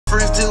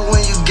Friends too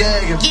when you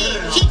gagging.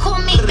 Yeah, he call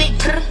me big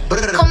purr.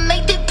 Come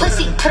make that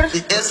pussy purr.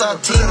 The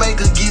SRT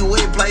make a get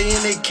wet, play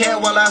in that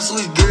cat while I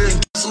switch gears.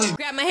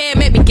 Grab my head,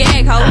 make me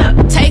gag, ho.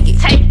 Take it,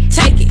 take it,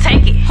 take it,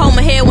 take it. Hold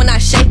my head when I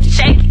shake it,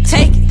 shake it,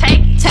 take it, take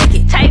it, take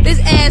it, take it. This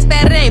ass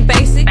bad, it ain't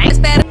basic. It's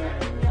bad.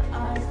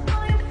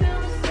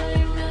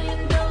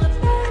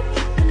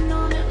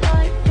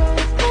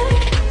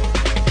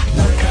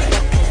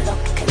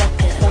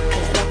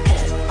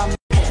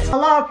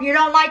 Hello, if you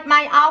don't like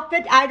my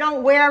outfit, I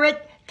don't wear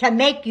it to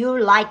make you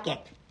like it.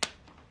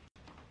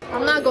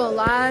 I'm not gonna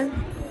lie,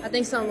 I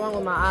think something wrong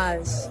with my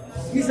eyes.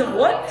 You said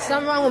what?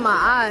 Something wrong with my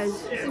eyes.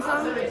 You see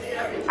something?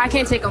 I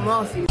can't take them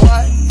off you.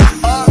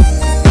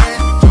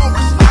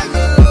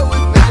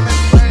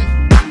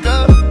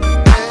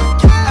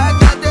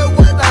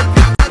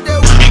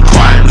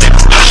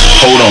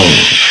 Hold on,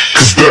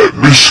 cause that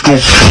bitch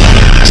gon'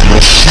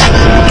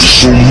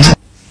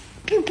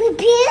 pew pew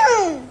pew.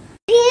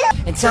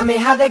 And tell me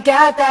how they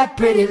got that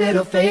pretty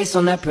little face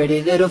on that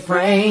pretty little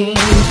frame,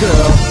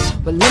 girl.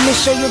 But let me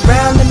show you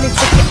around, let me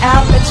take you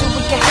out, bet you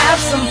we can have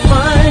some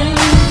fun,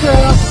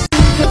 girl.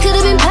 It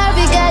could've been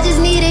perfect, I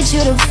just needed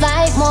you to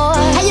fight more.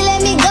 How you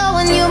let me go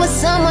when you were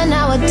someone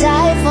I would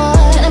die for?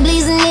 Tryna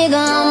please a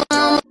nigga,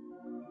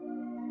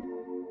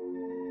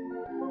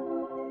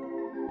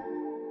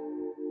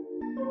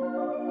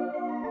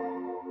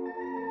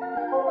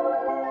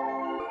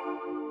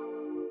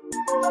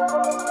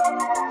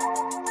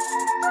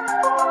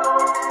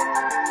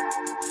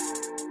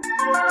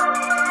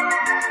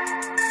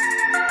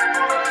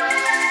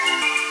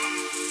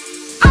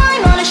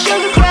 I'm on a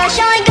sugar crash,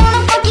 I ain't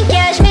gonna fucking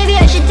cash. Maybe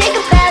I should take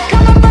a bath,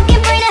 cut my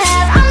fucking brain in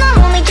half. I'm not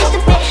only just a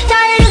bit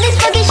tired of this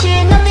fucking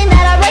shit. Nothing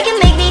that I write can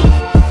make me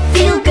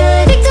feel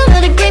good. Victim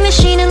of the great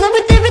machine, in love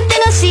with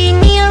everything I see.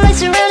 Neon lights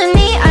surrounding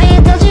me, I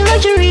indulge in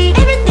luxury.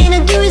 Everything I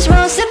do is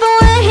wrong, simple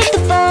when I hit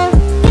the phone.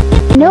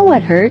 You know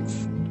what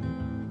hurts?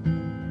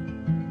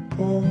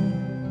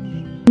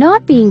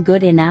 Not being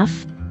good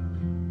enough.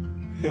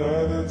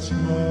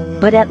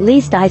 But at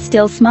least I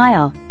still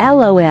smile.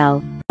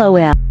 LOL.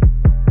 LOL.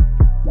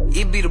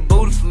 It be the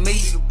booty for me.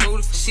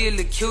 She a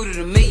little cuter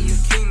than me.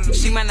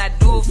 She might not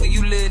do it for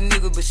you, little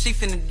nigga, but she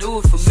finna do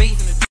it for me.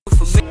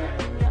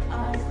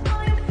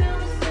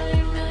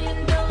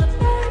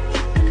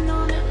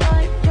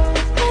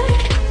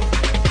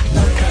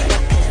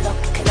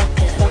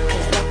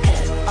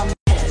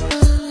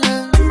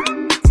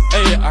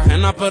 Ella es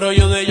ajena, pero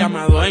yo de ella me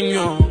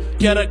adueño.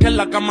 Quiere que en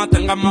la cama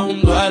tengamos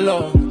un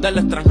duelo. Del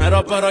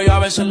extranjero, pero yo a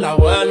veces la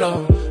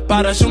vuelo.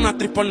 Parece una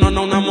actriz porno,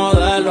 no una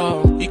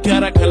modelo. Y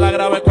quiere que la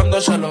grabe cuando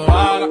se lo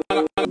haga.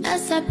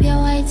 That's up your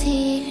white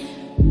tee.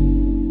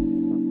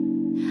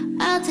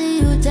 I'll do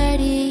you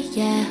dirty,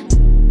 yeah.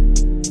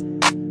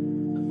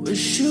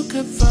 Wish you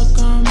could fuck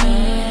on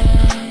me.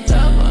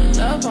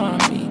 Love on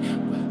me.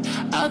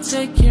 I'll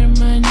take your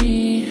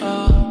money.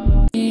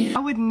 I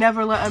would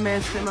never let a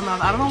man spit in my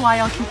mouth. I don't know why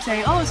y'all keep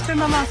saying, oh, spit in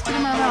my mouth, spit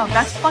in my mouth.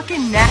 That's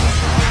fucking nasty.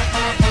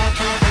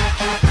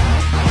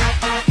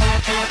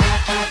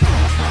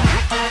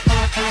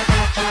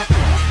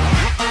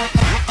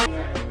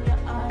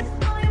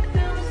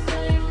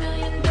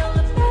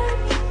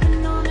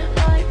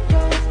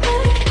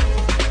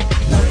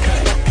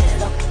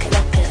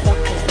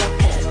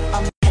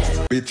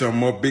 Bitch,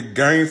 I'm a big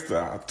gangster.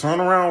 I turn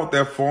around with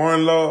that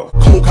foreign love.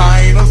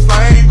 Cocaine the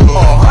same,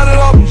 100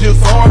 of them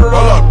just order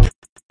up.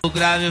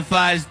 Grave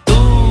faz tu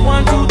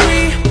 1, 2,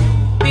 3.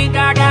 Think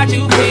I got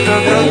you pinned.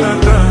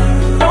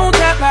 Don't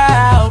tap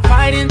out,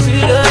 fight into the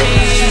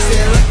end. She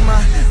said,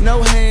 look,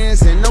 no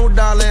hands and no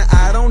darling,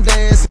 I don't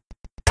dance.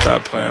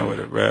 Stop playing with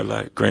it, red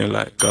light, green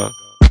light, go.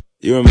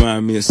 You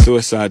remind me of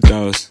Suicide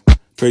Dolls.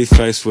 Pretty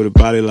face with a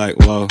body like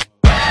whoa.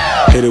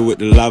 Hit it with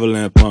the lava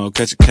lamp on.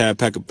 Catch a cab,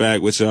 pack a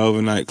bag with your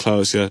overnight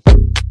clothes, yeah.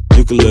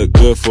 You can look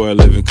good for a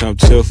living, come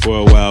chill for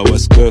a while.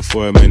 What's good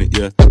for a minute,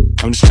 yeah.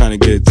 I'm just trying to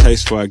get a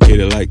taste before I get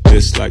it like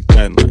this, like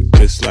that, and like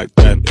this, like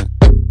that, yeah.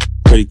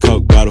 Pretty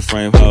Coke, bottle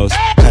frame hoes.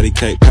 Patty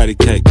cake,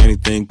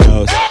 anything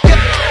goes.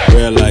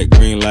 Red light,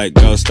 green light,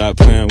 go. Stop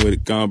playing with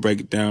it, gon'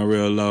 break it down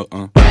real low,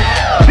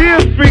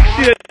 This freak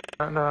shit.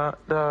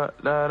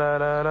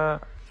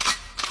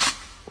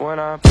 When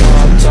I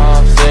popped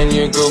off, then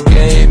you go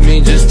gave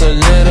me just a